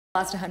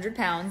Lost 100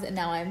 pounds and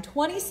now I'm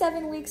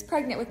 27 weeks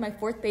pregnant with my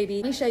 4th baby.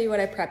 Let me show you what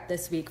I prepped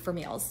this week for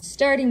meals.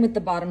 Starting with the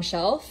bottom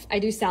shelf, I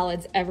do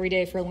salads every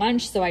day for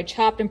lunch, so I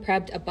chopped and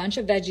prepped a bunch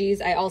of veggies.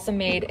 I also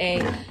made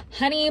a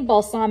honey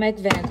balsamic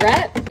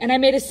vinaigrette and I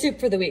made a soup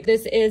for the week.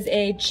 This is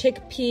a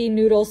chickpea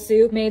noodle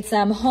soup. Made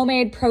some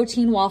homemade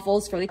protein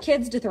waffles for the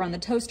kids to throw on the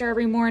toaster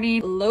every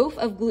morning. A loaf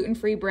of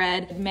gluten-free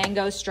bread,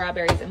 mango,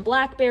 strawberries, and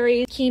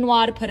blackberries,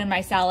 quinoa to put in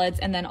my salads,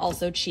 and then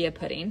also chia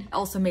pudding. I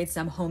also made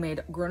some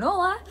homemade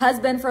granola.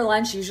 Husband for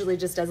lunch usually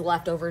just does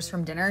leftovers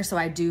from dinner, so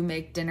I do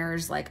make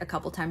dinners like a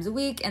couple times a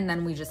week, and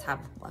then we just have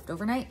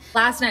leftover night.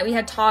 Last night we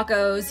had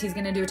tacos. He's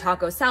gonna do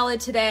taco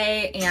salad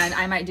today, and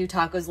I might do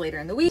tacos later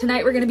in the week.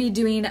 Tonight we're gonna be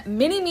doing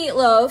mini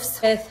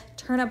meatloafs with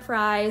turnip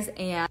fries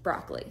and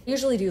broccoli.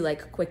 Usually do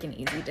like quick and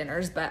easy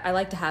dinners, but I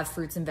like to have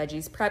fruits and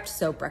veggies prepped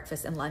so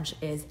breakfast and lunch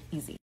is easy.